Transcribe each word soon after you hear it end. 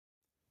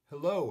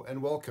Hello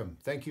and welcome.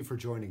 Thank you for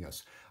joining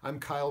us. I'm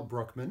Kyle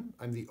Bruckman.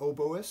 I'm the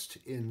oboist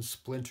in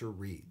Splinter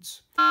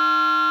Reads.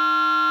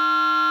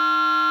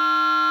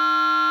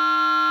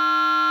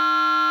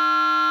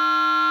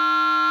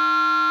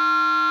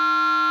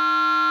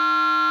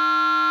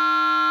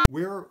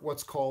 We're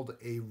what's called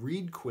a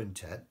reed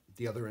quintet,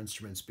 the other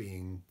instruments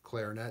being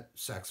clarinet,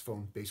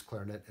 saxophone, bass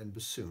clarinet, and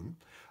bassoon,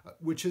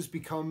 which has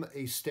become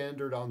a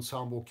standard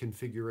ensemble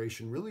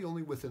configuration really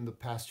only within the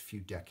past few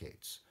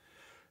decades.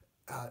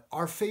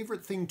 Our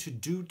favorite thing to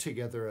do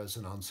together as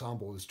an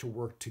ensemble is to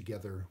work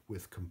together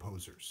with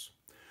composers.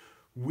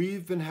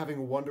 We've been having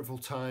a wonderful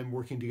time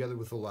working together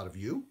with a lot of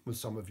you, with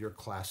some of your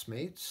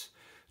classmates,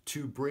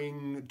 to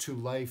bring to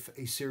life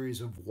a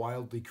series of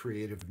wildly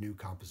creative new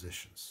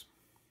compositions.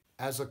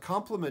 As a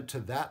complement to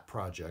that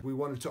project, we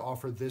wanted to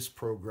offer this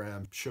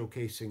program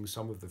showcasing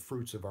some of the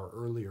fruits of our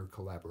earlier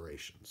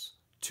collaborations.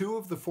 2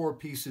 of the 4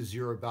 pieces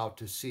you're about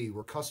to see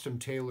were custom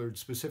tailored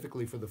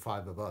specifically for the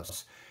 5 of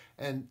us,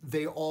 and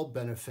they all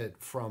benefit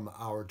from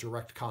our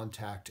direct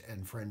contact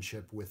and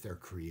friendship with their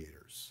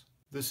creators.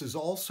 This is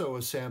also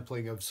a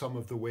sampling of some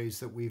of the ways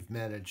that we've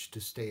managed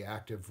to stay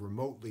active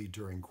remotely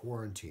during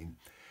quarantine,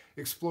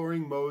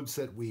 exploring modes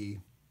that we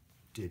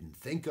didn't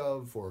think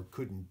of or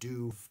couldn't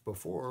do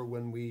before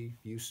when we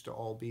used to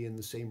all be in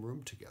the same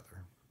room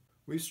together.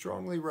 We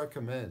strongly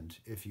recommend,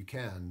 if you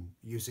can,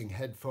 using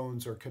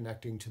headphones or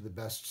connecting to the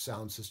best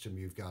sound system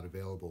you've got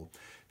available,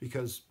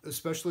 because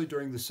especially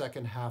during the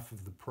second half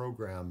of the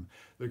program,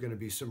 there are going to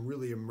be some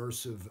really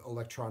immersive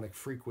electronic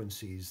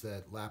frequencies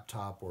that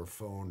laptop or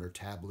phone or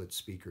tablet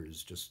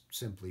speakers just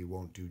simply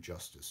won't do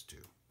justice to.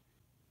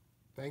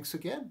 Thanks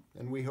again,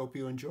 and we hope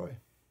you enjoy.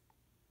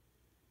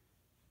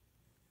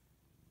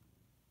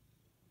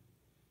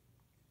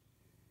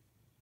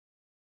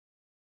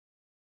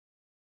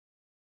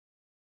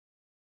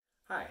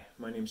 Hi,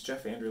 my name's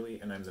Jeff Anderley,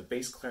 and I'm the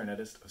bass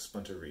clarinetist of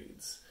Splinter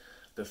Reads.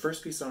 The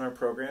first piece on our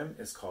program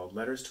is called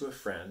Letters to a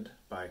Friend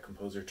by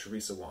composer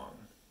Teresa Wong.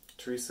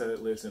 Teresa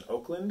lives in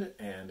Oakland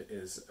and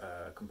is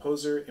a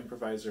composer,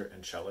 improviser,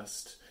 and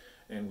cellist,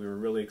 and we were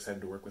really excited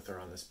to work with her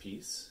on this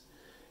piece.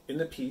 In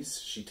the piece,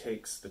 she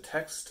takes the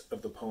text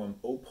of the poem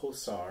O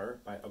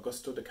Pulsar by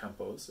Augusto de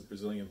Campos, a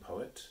Brazilian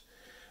poet,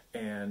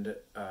 and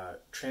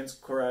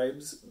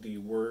transcribes the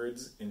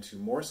words into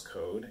Morse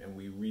code, and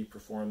we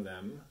re-perform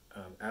them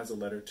as a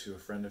letter to a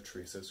friend of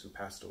Teresa's who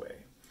passed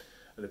away.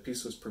 The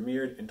piece was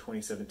premiered in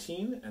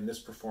 2017, and this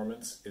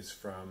performance is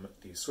from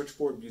the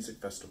Switchboard Music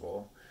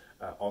Festival,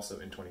 also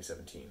in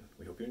 2017.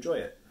 We hope you enjoy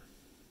it.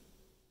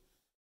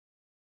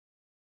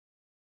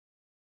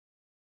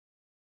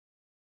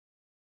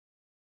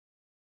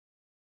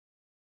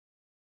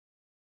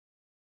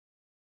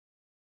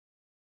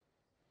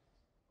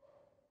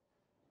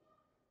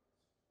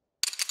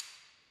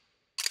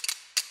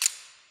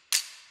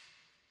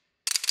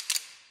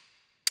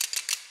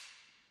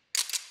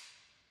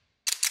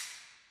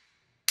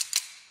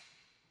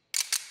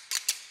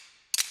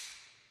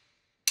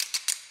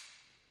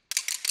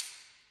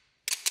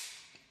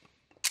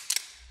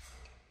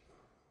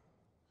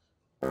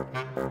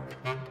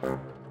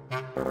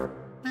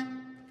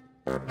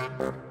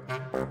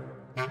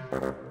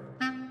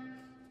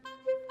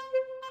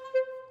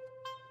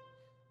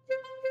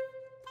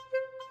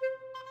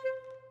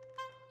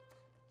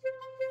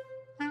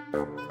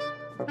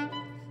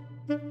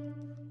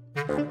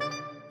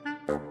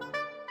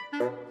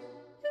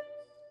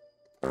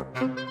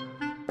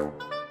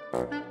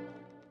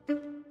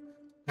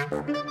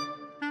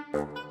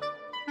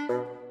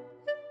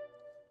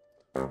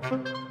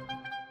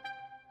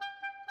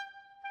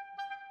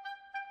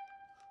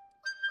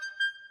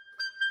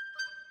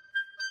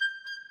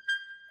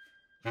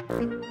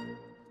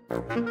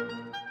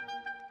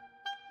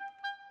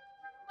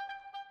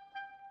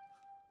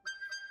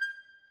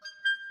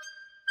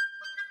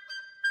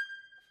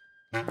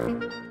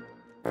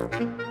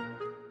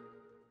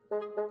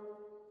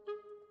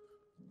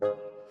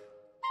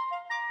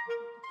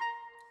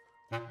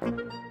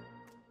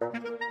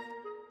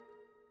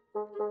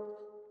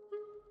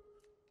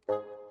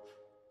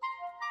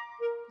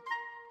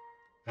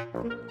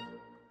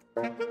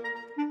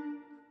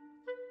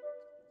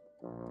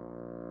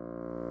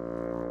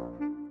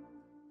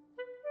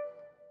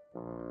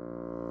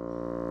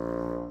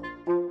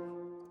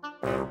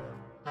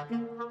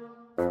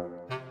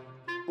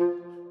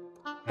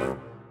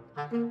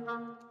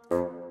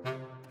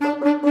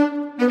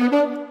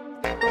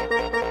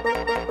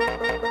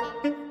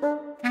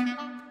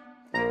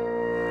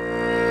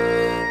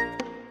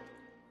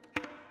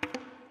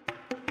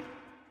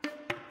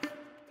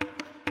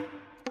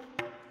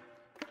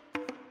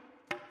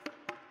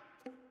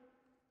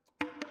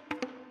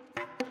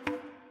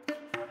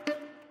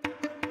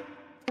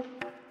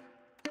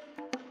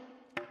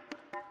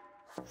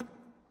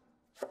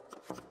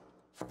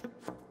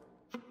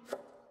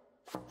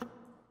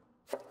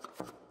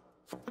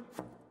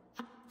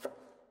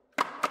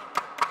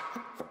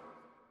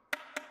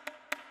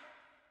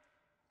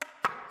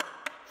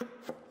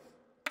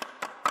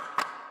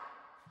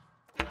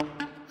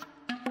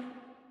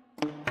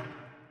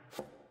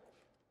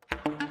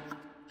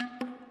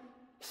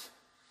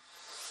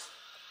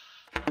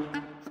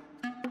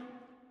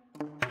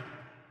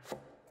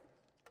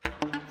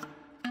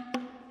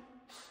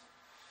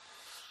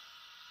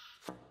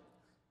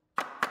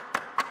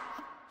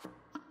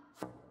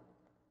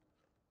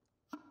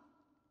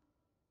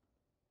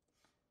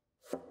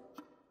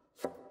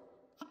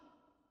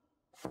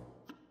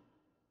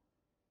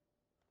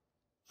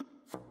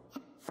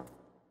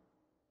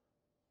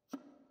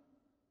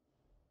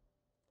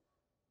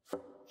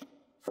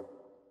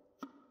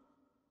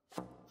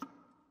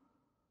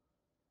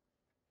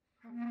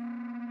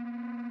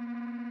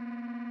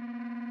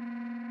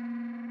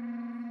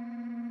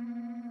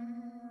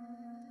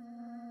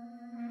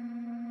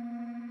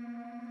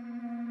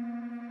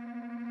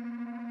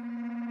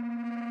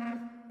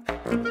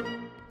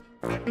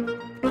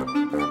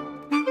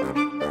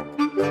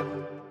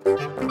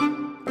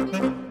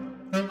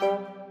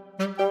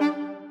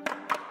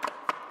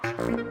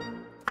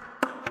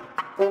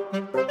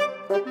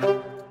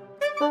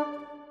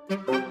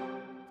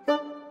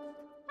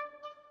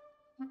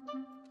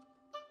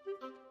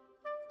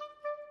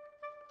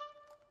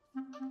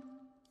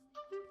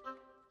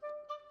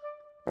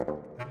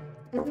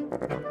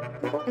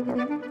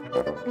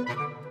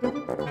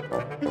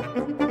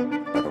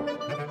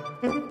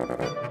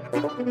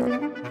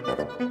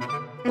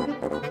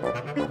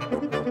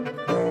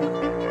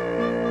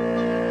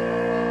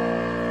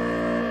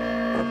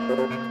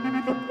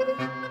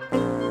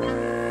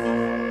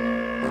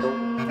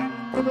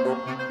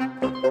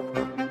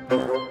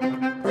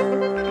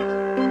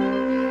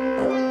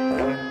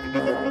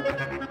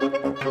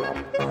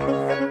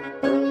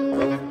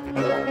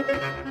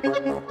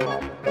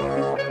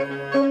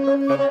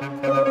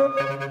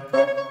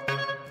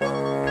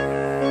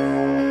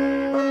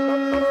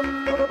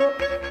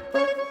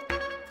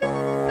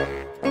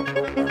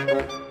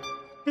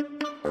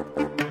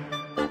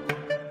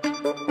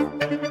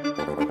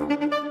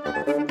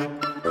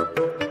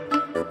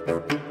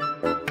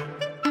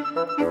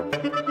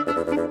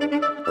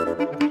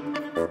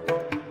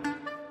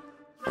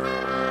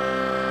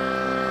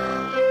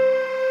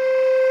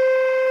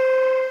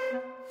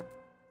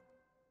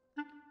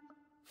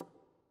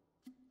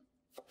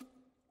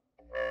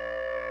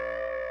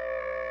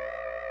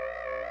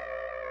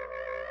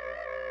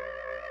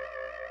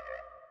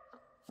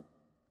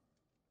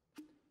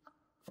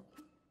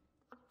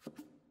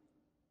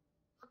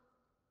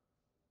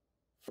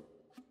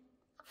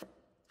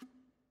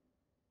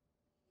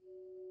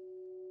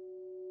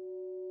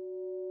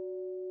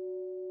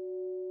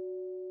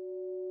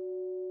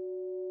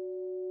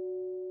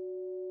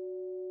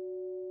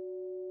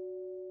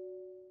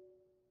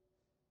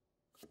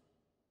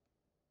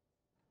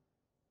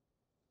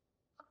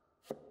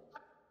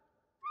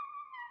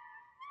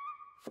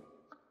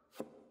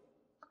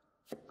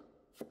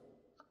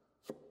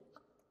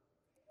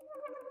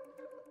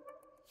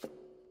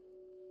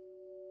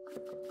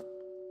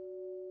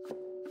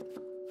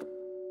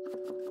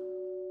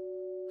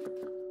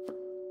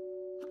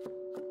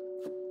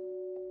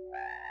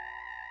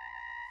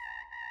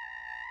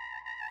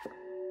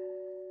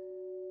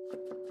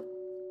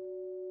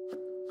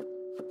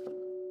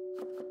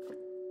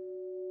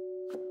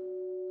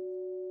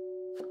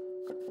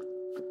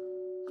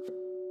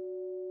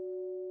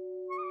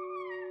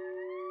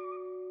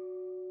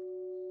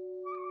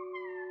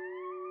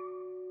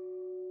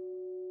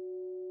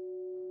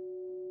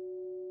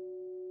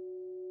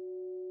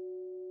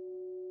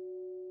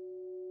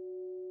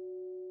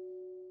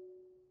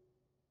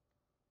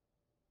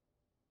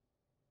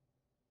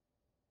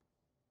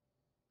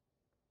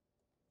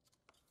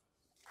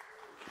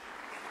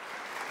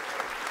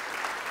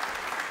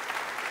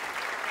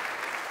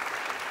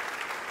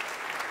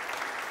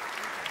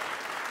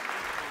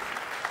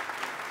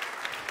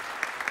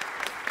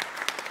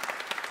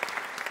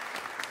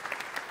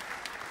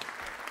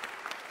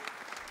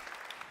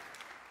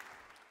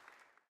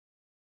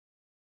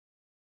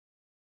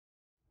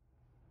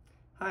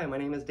 Hi, my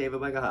name is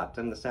David Wegahopt.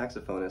 I'm the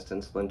saxophonist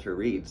in Splinter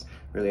Reeds.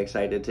 Really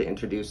excited to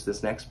introduce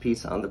this next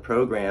piece on the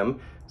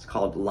program. It's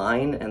called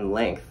Line and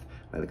Length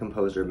by the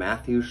composer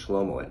Matthew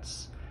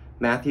Shlomowitz.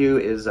 Matthew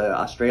is an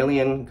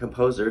Australian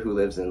composer who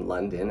lives in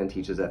London and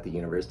teaches at the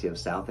University of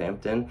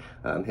Southampton.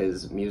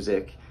 His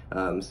music,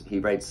 he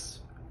writes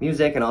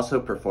music and also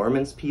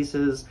performance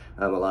pieces.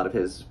 A lot of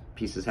his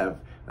pieces have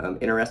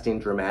interesting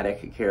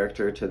dramatic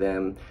character to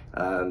them.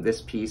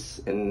 This piece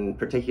in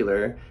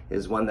particular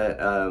is one that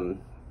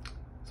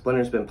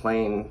Splinter's been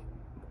playing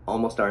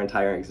almost our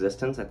entire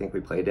existence. I think we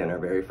played it in our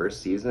very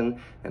first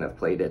season and have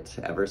played it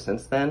ever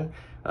since then.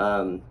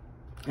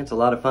 It's a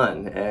lot of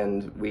fun,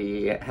 and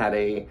we had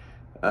a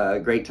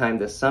great time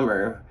this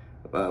summer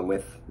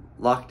with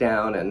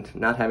lockdown and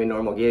not having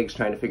normal gigs,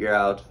 trying to figure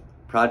out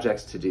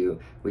projects to do.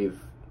 We've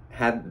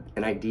had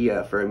an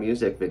idea for a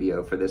music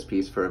video for this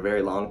piece for a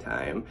very long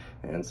time,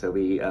 and so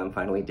we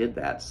finally did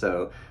that.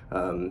 So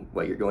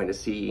what you're going to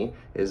see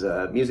is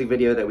a music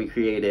video that we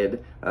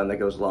created that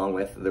goes along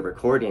with the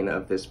recording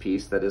of this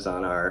piece that is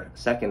on our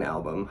second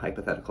album,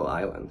 Hypothetical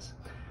Islands.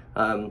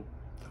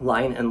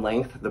 Line and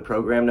length, the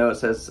program note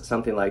says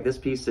something like, this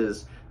piece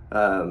is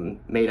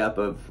made up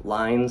of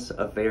lines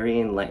of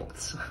varying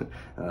lengths.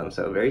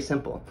 So very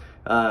simple.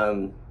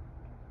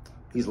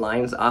 These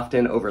lines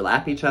often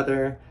overlap each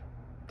other.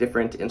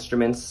 Different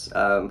instruments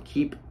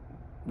keep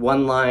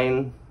one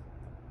line,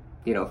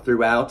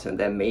 throughout, and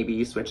then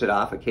maybe switch it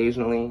off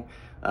occasionally.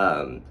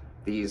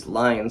 These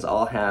lines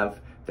all have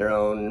their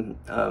own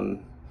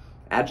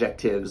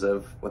adjectives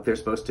of what they're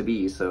supposed to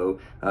be. So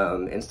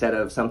instead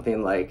of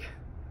something like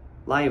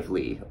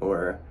lively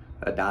or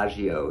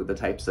adagio, the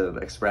types of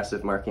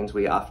expressive markings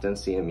we often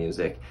see in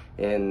music,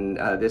 in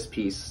this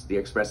piece, the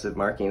expressive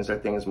markings are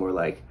things more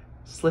like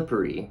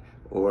slippery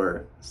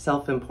or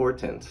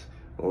self-important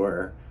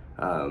or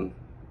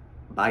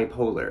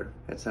bipolar,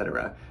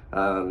 etc.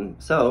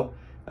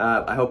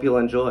 I hope you'll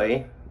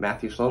enjoy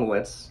Matthew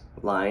Schlomowitz,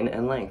 Line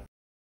and Length.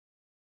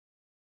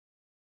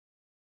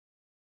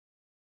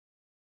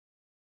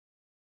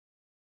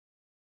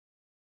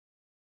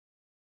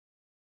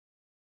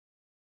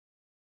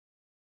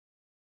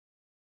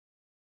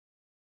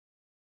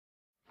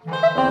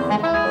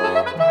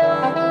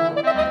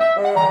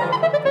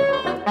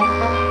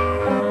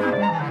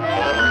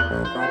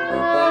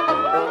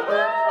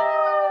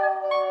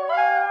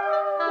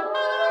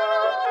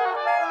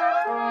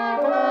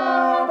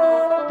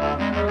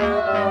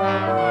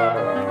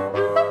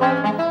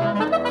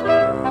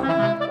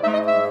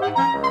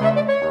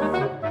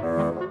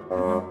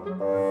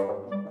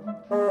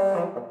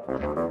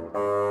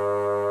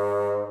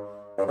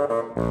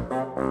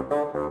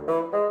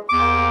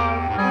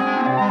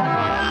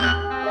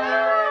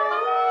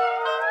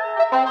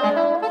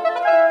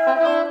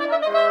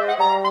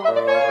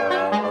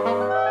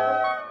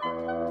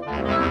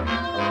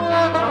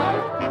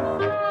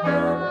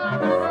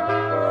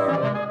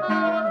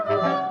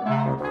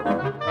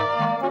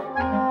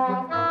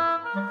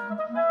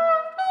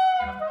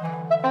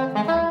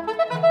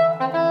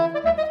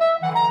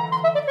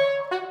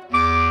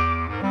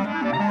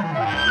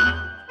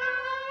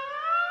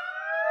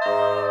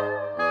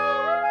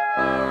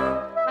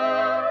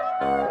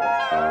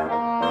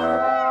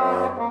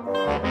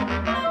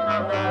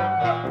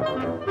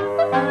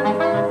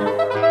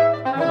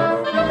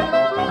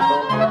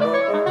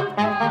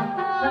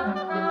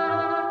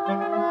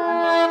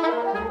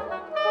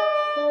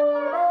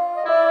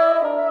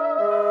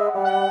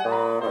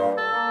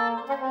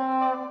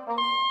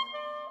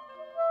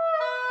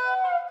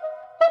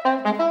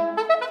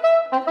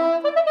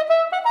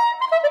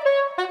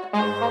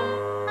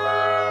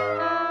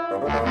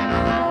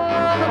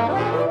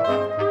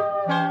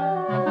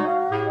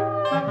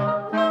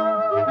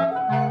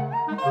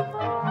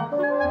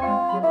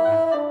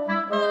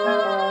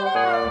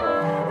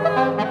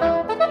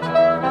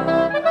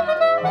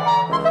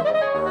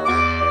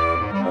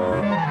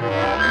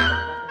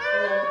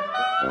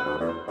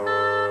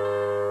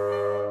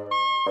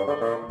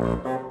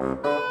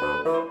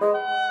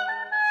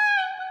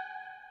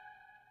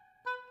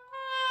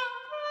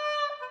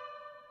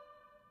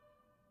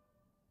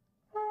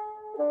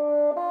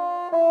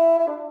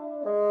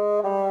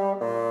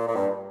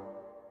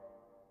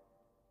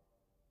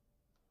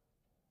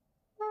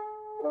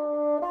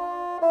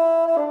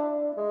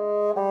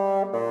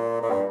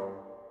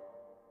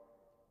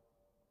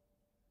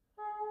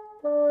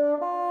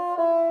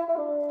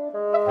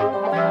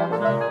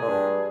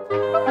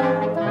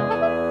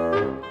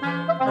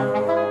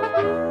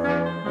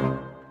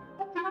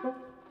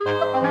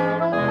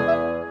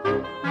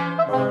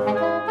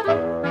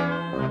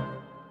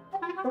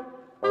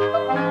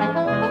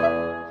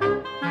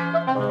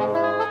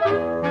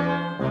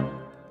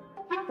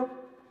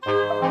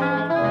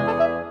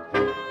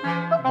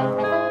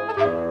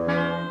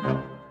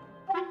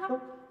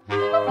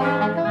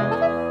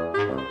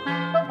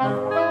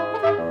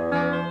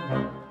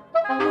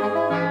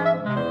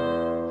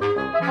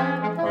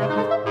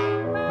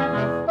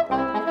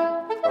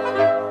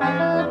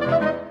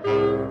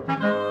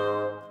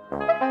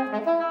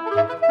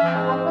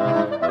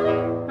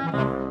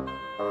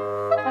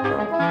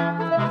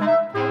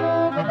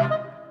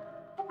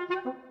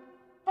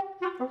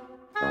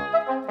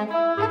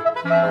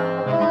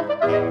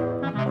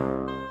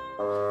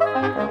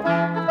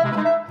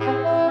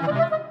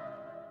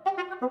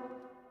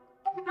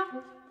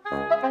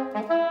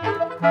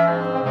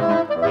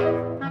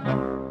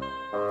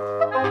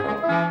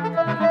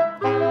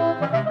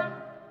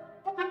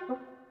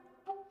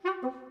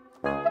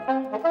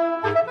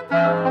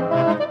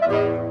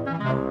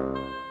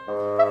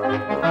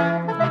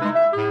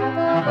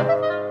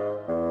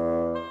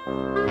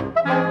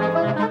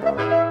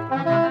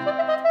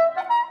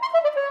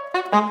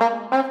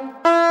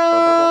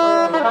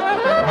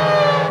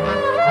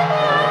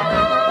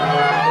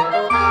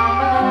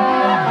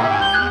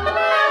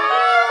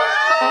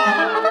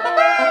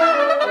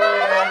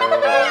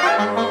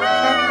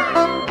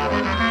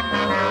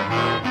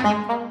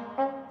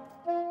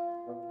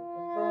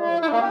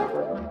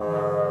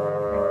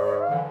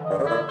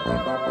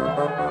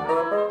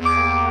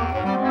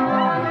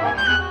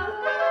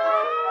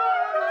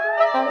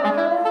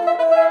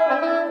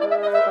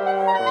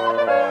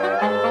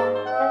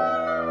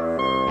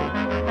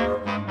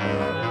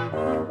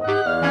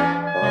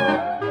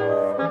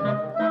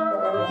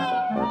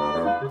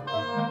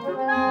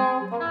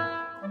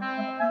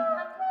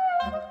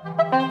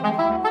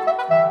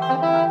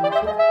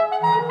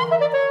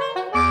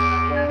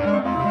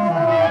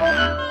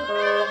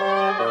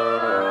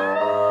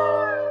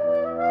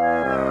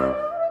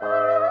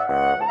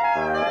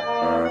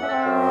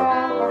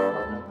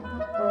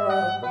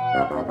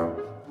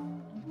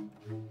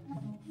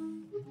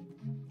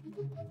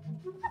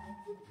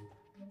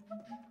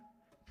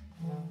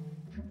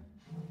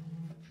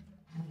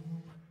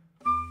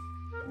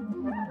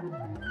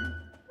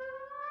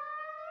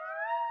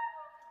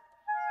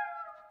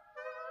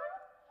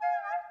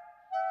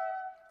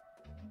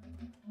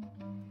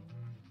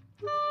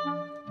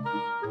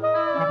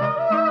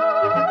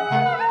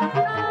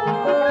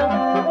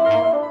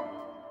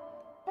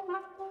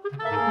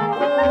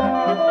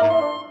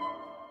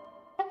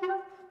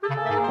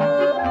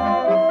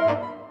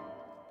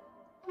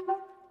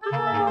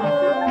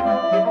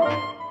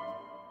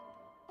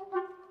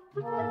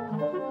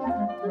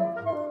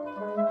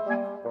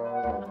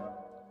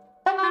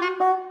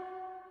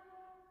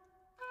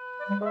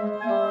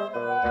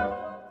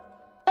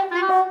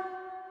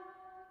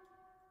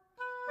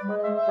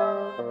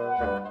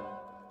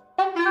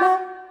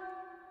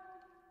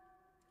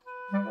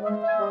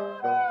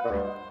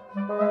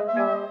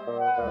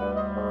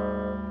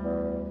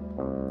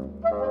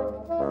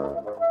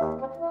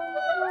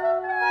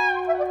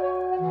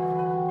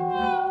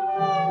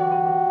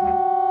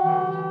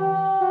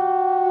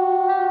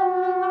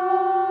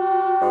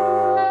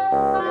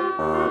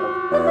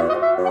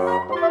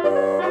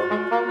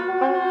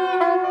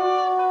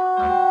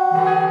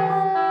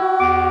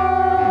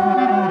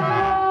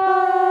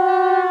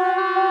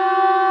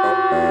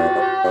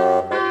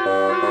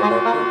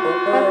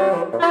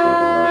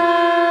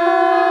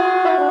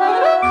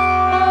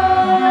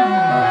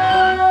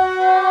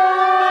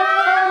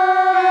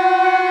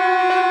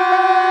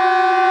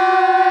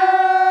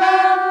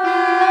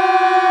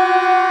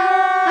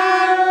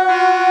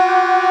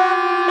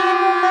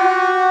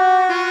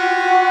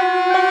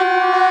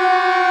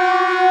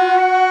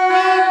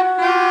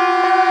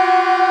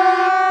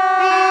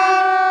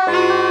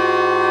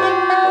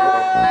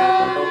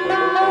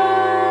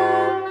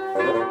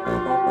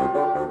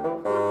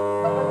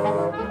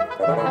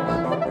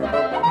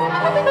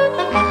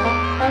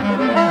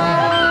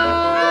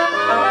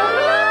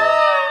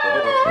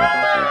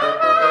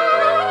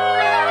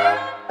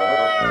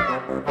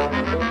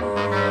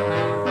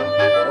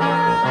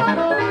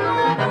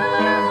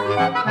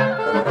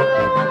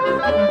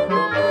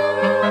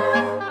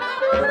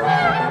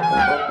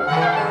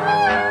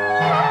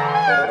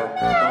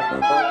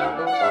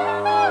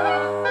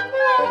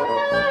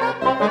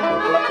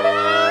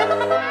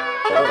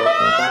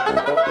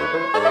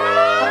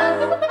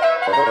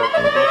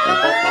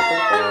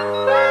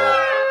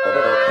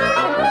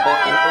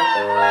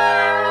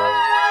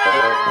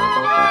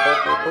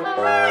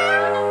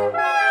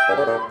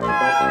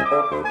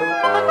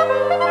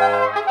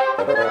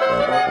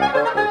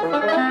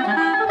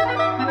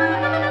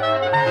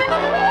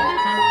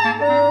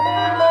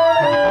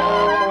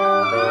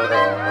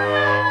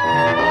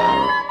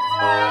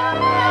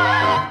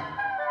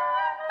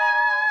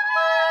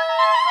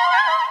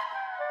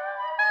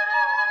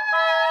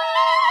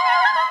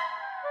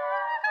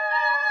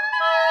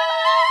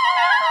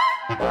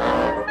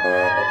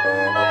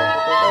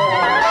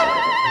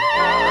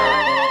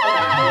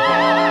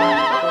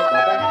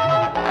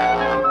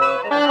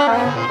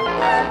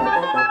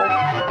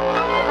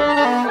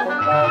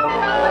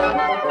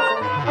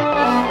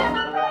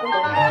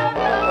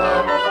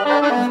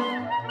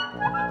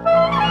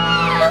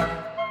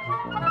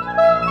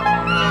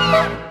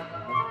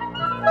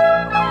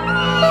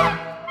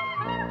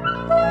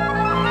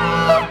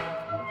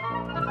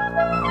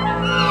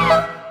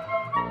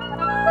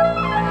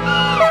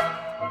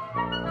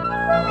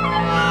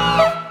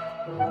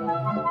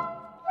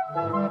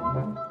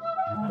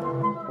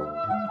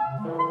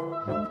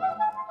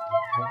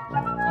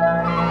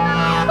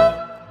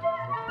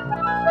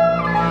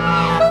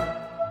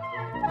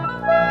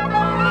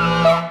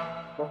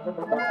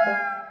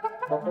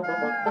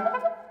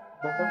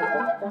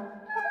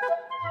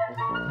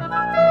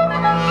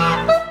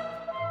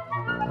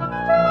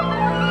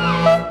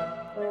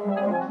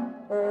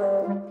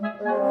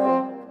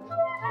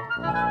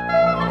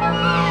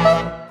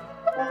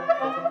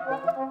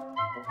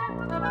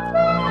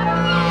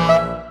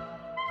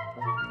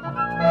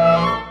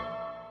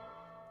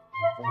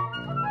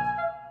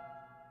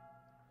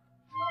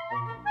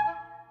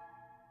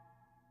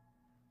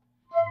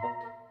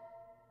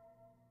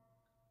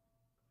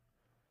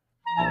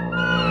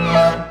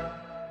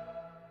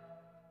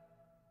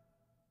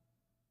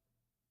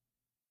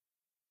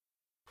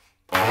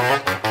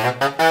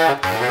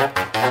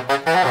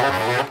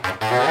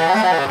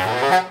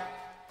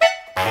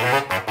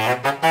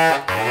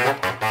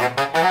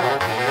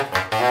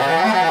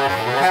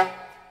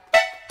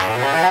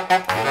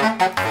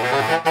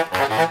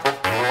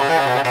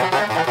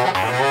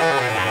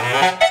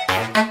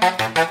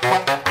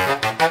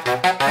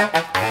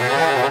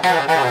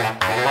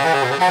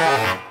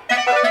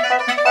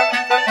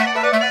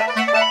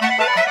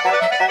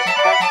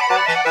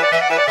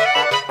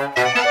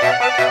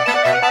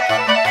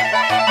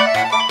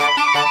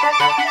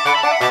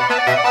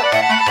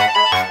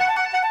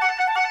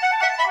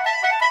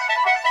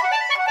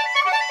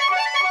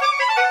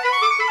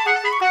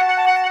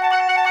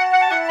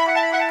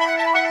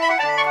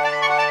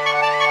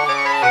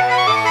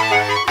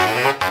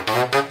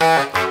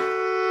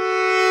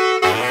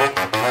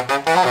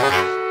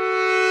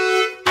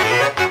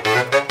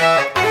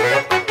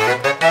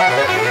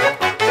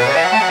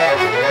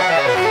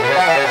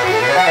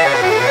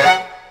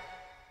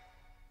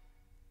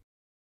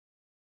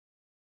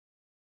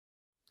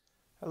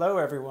 Hello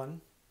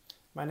everyone,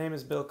 my name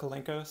is Bill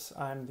Kalinkos.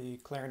 I'm the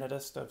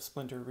clarinetist of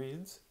Splinter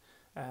Reeds,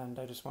 and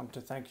I just wanted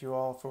to thank you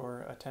all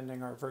for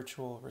attending our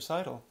virtual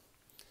recital.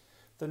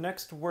 The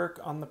next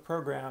work on the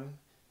program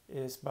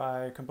is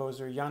by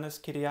composer Yannis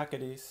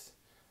Kyriakidis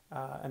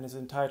and is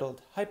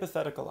entitled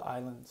Hypothetical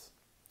Islands.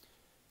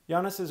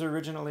 Janus is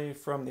originally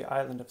from the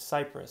island of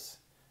Cyprus,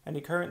 and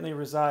he currently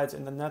resides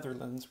in the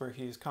Netherlands, where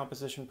he is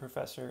composition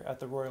professor at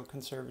the Royal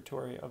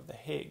Conservatory of The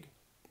Hague.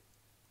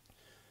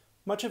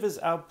 Much of his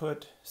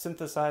output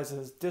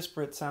synthesizes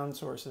disparate sound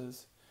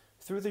sources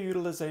through the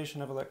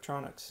utilization of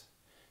electronics.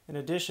 In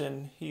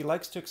addition, he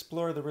likes to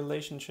explore the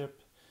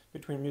relationship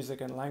between music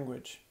and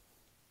language.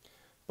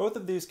 Both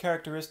of these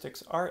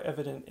characteristics are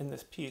evident in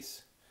this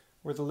piece,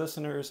 where the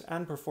listeners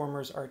and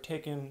performers are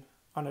taken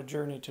on a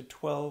journey to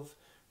 12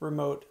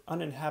 remote,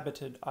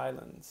 uninhabited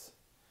islands.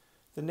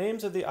 The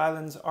names of the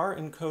islands are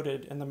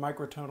encoded in the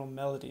microtonal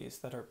melodies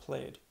that are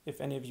played,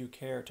 if any of you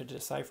care to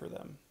decipher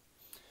them.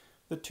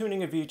 The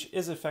tuning of each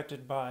is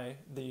affected by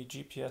the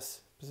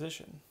GPS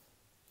position.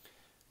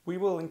 We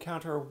will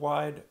encounter a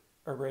wide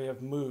array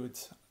of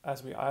moods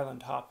as we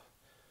island hop.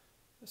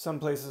 Some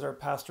places are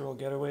pastoral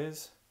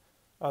getaways,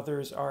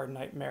 others are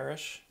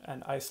nightmarish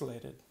and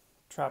isolated,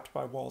 trapped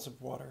by walls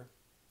of water.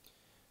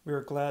 We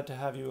are glad to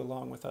have you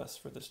along with us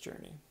for this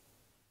journey.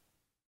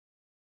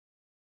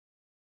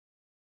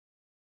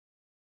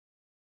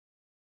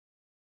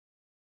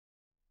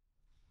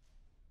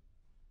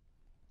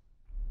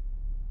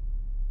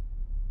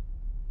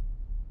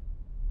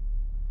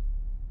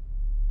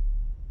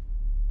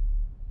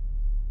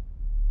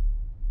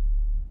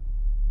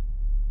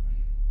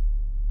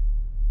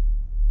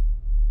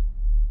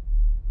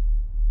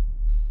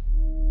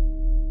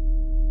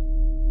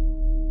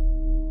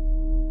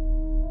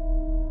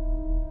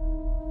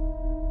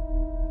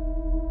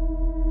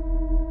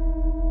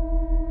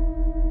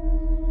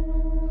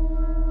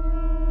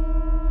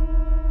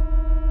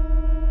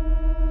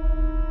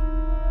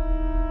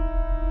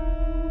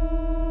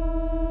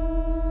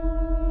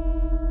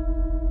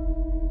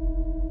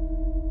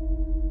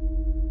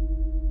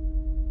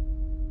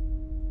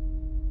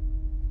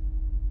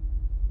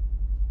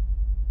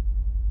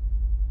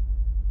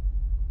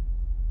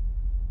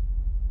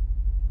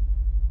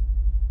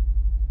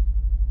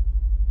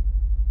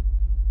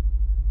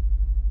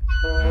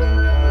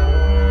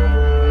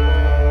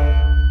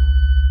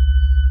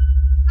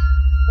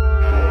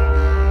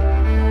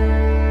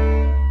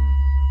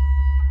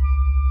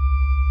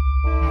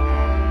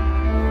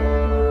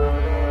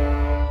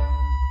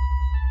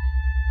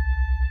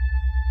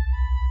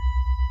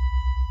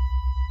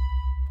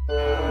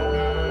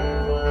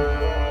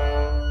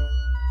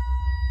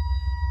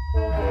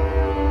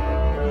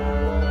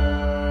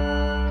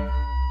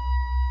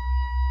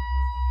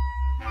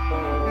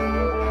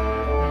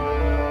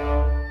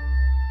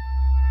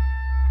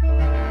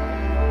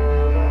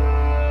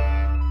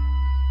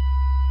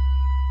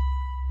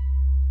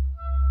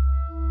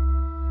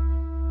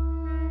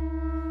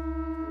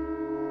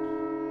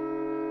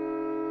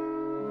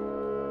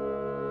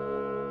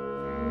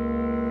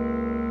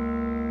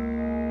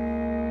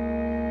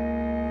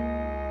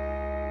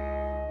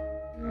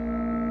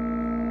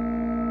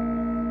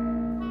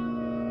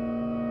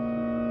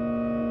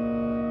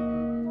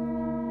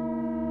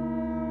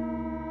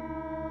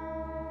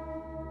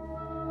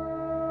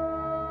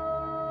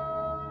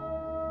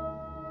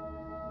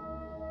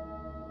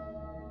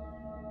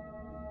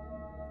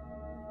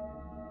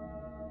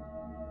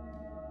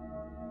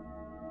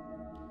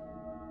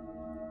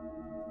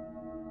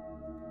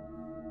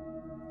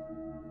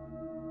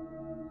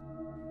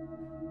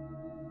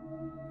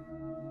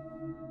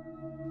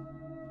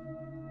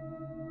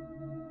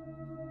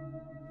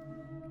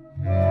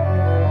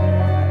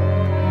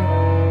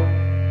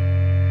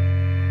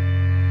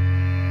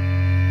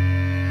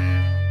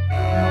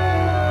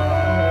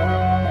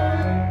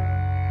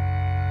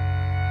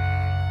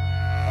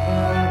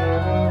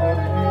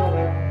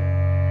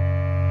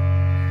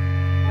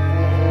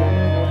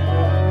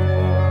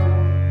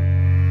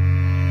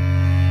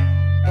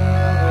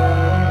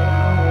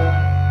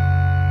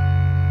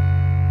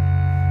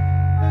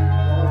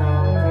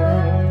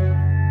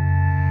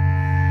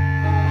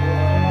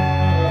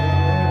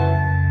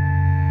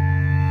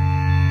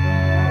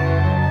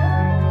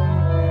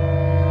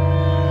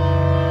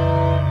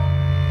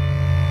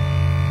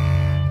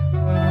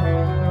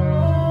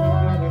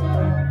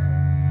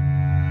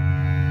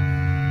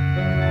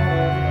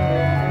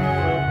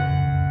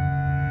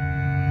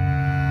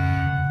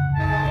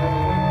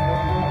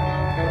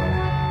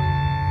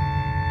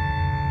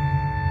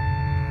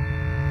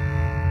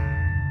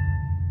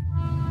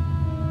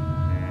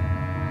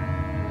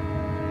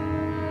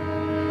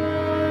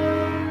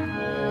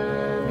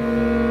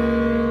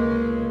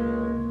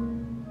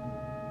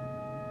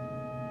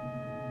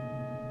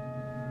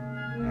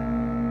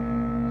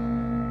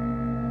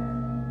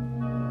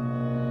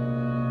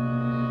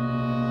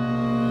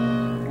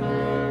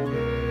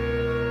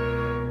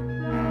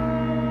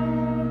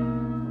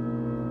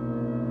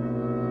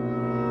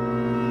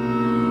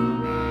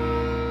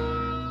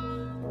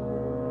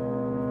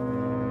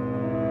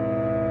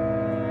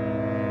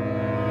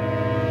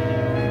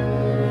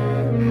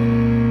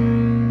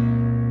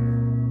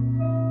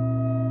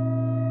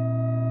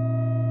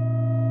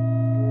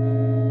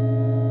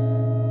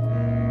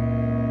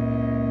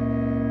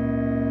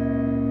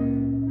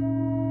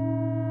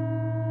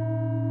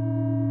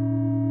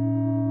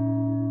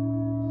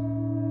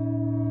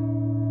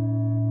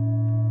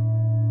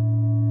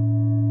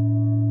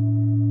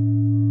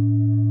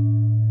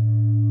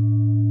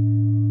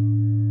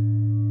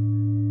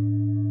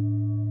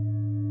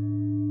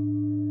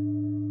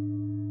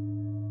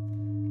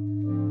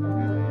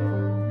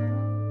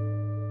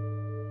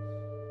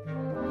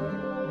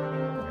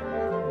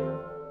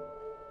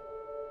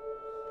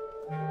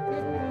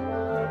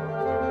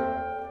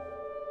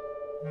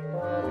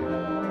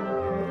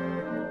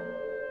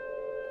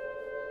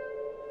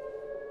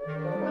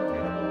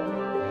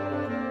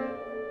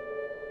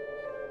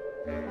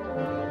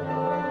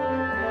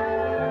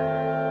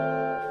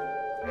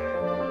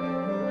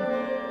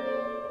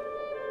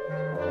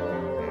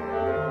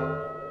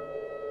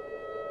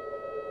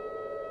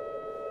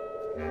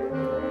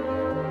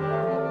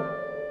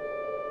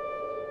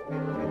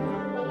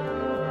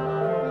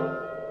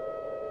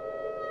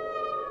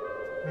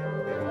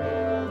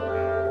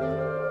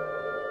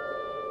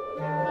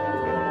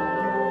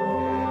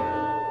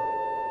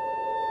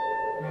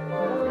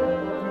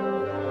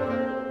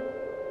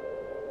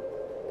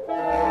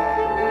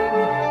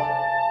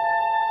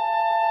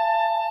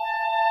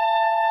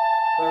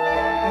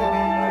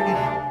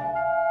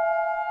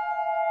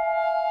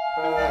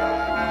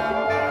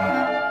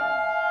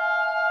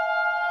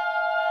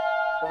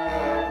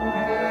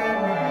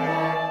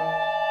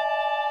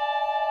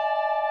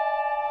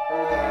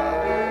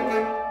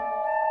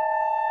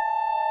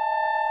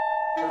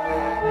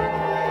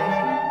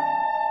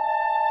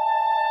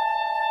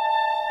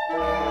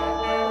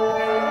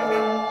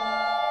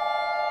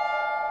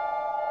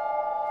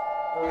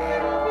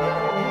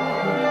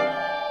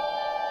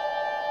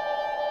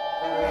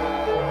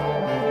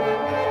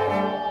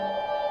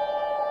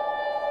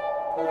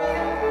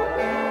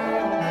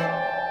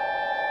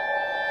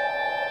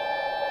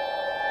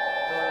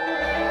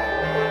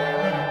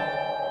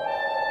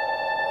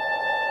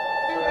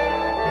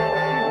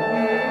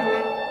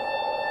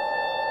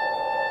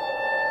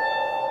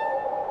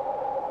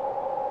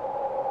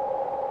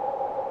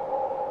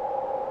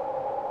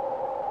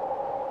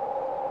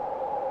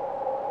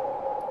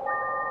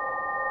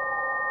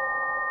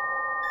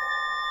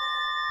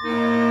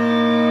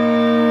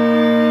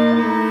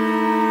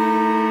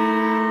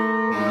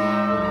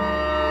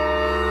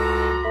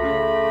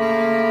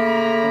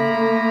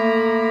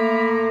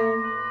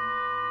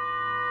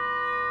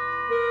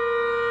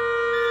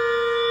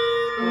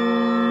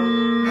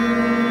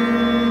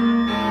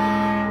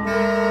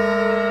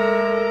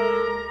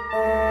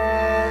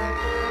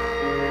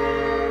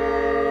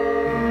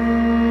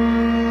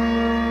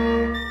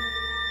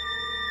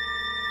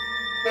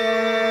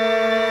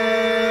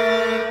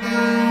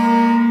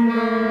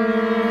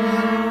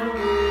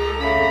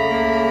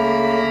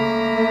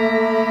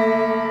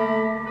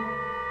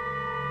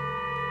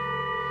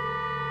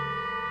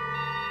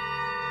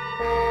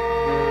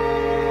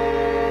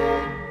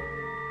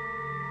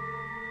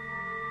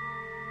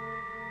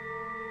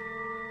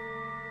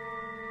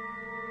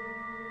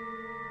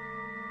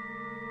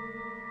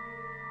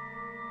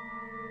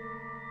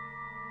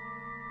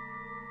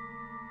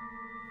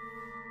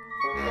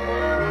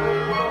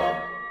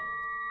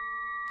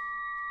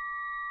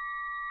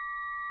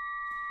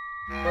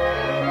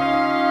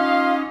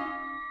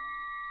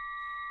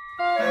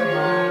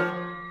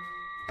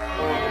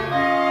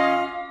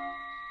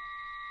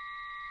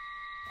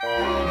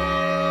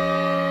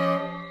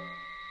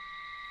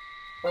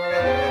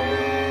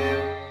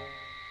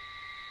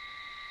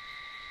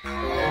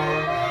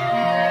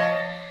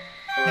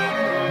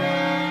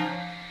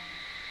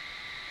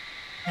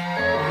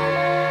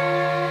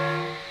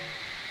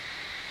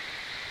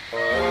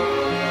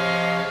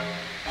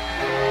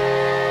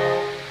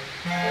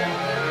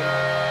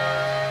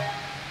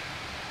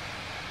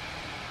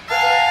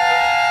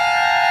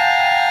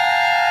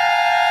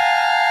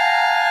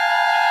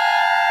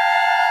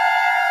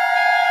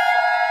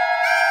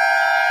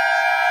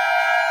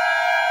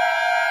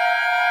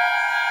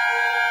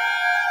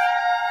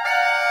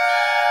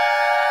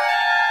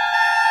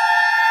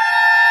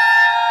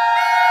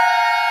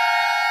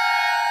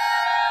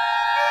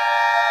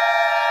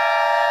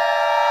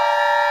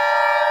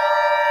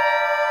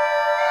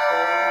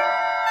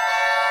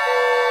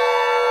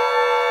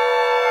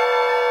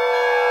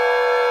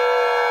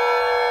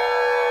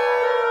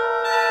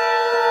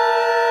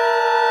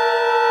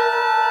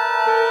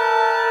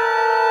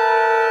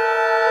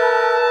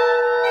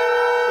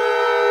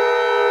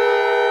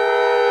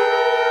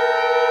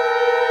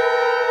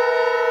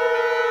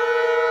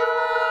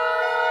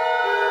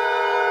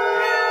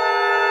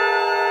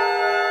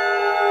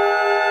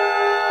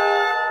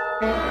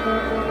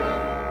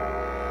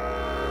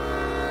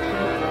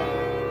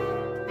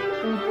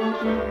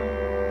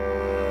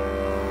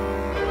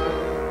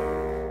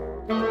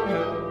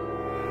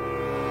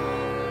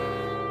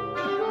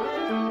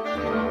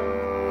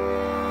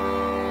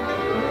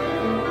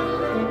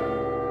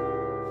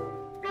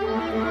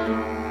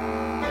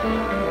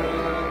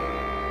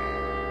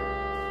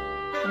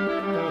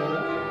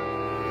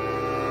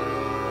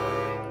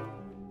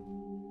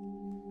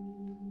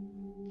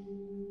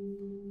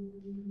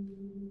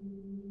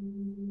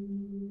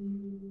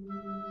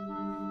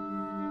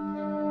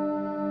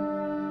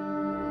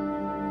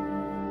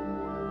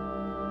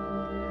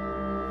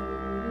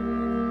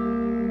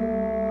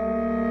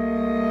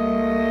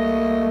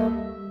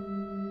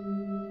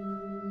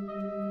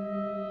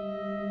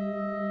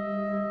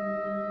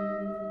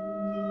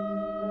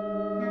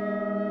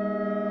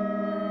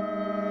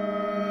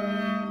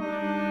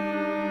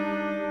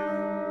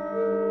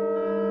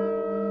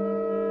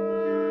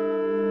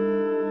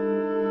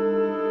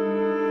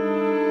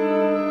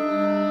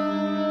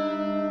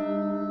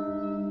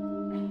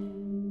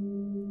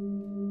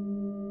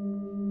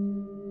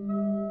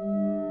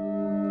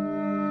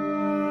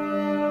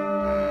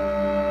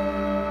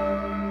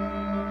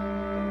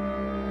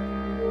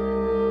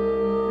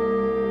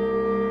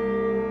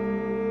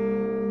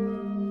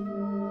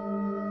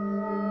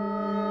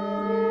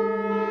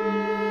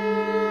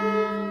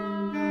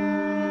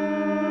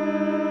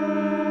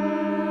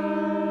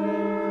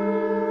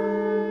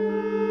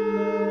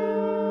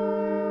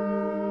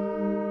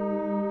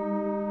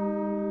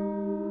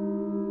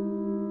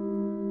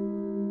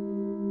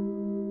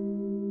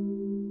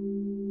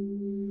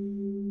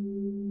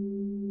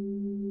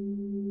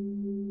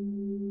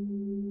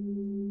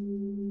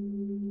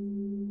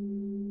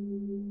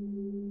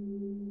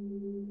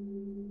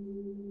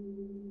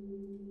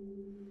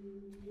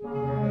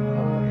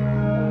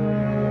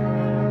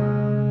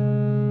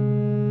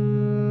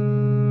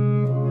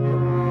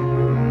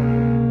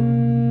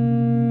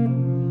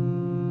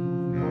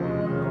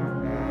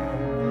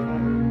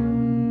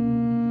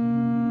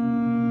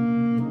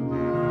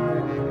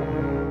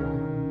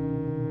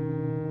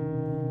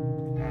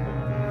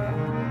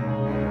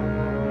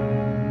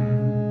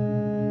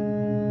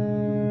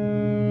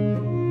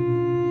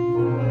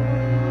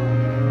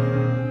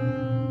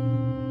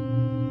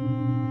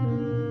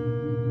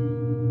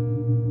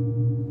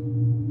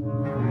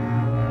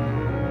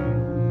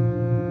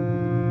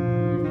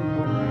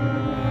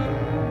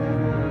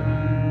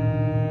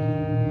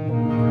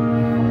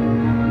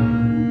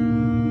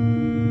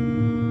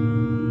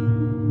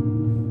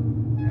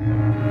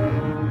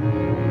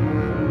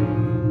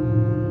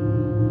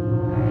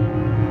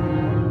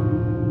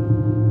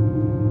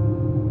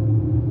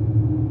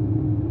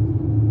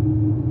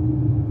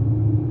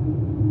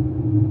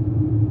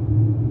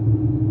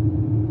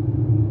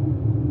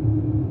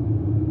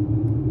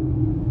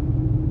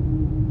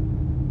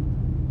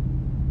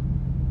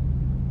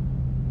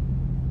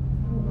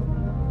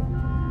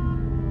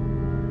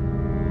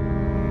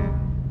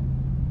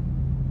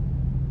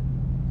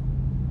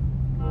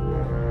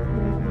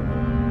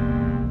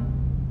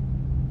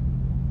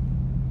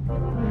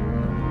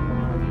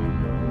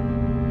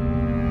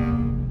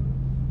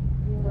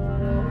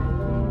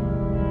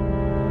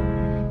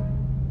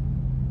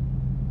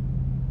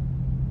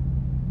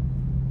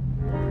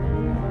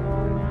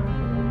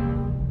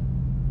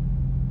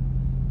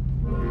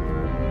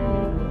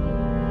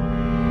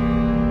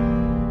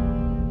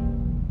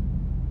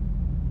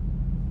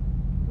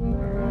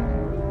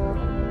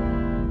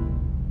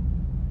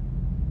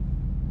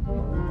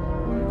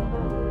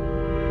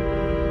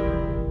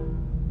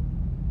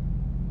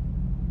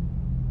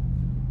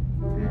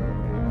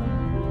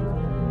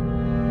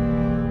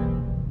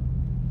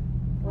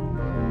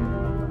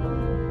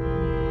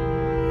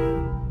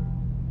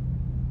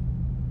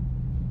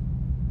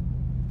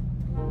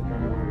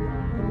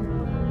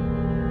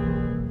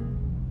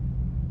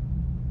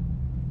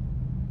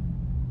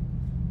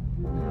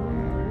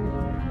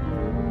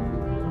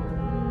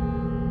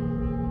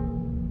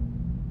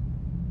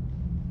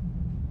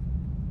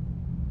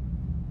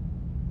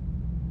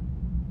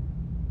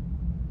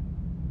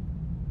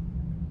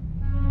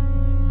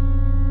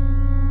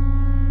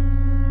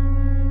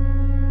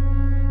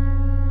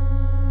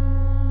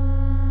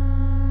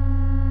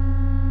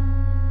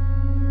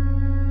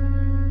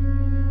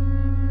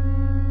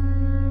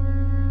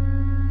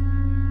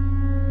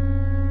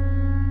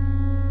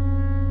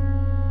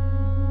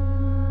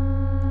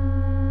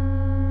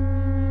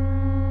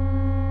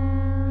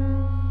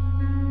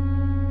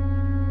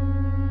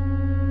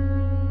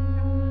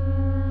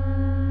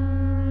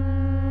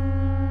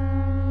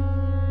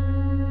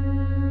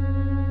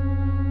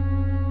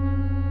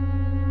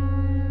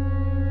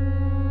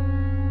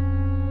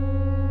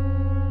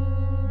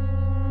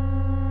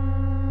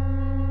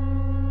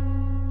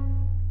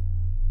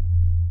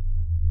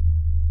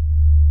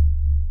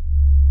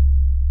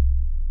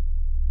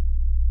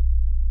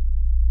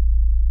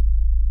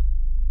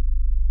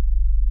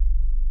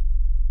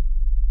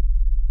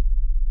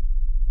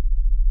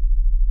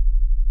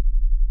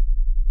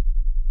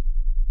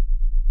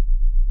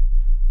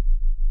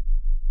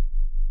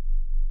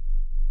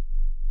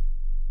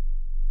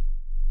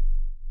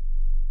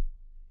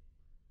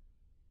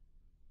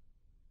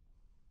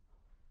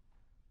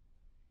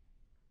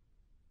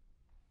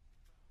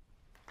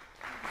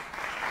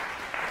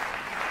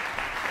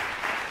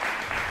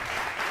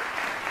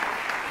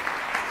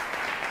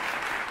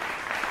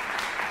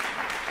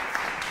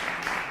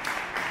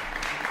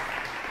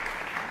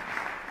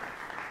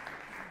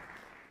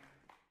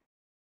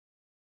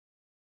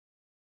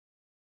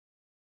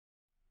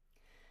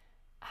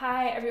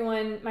 Hi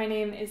everyone, my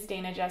name is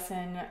Dana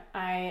Jessen.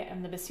 I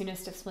am the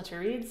bassoonist of Splinter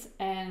Reeds,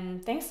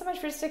 and thanks so much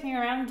for sticking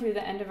around through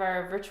the end of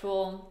our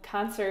virtual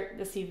concert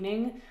this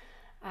evening.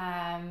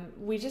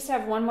 We just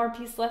have one more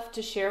piece left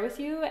to share with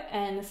you,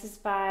 and this is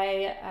by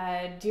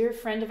a dear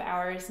friend of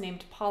ours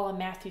named Paula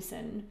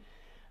Mathewson.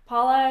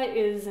 Paula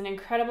is an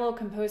incredible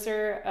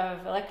composer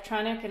of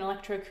electronic and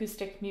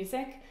electroacoustic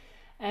music,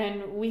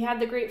 and we had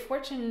the great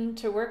fortune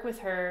to work with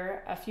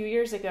her a few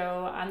years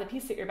ago on the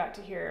piece that you're about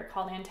to hear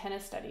called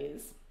Antenna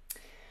Studies.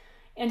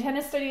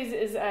 Antenna Studies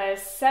is a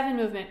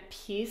 7-movement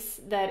piece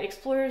that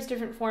explores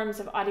different forms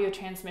of audio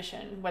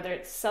transmission, whether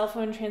it's cell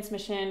phone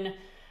transmission,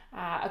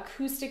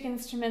 acoustic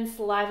instruments,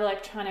 live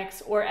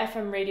electronics, or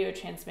FM radio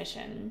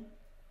transmission.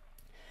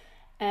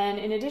 And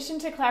in addition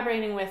to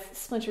collaborating with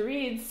Splinter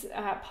Reeds,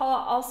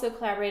 Paula also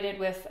collaborated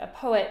with a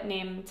poet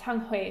named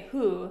Tang-Hui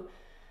Hu,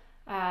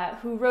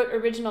 who wrote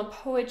original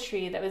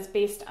poetry that was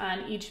based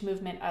on each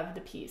movement of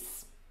the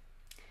piece.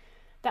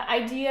 The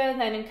idea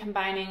then in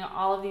combining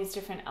all of these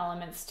different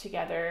elements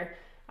together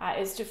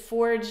is to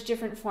forge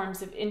different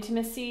forms of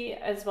intimacy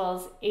as well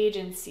as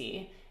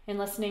agency in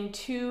listening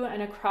to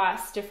and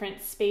across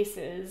different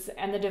spaces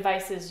and the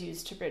devices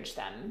used to bridge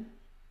them.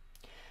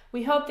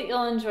 We hope that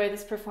you'll enjoy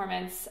this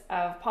performance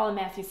of Paula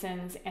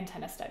Mathewson's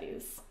Antenna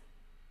Studies.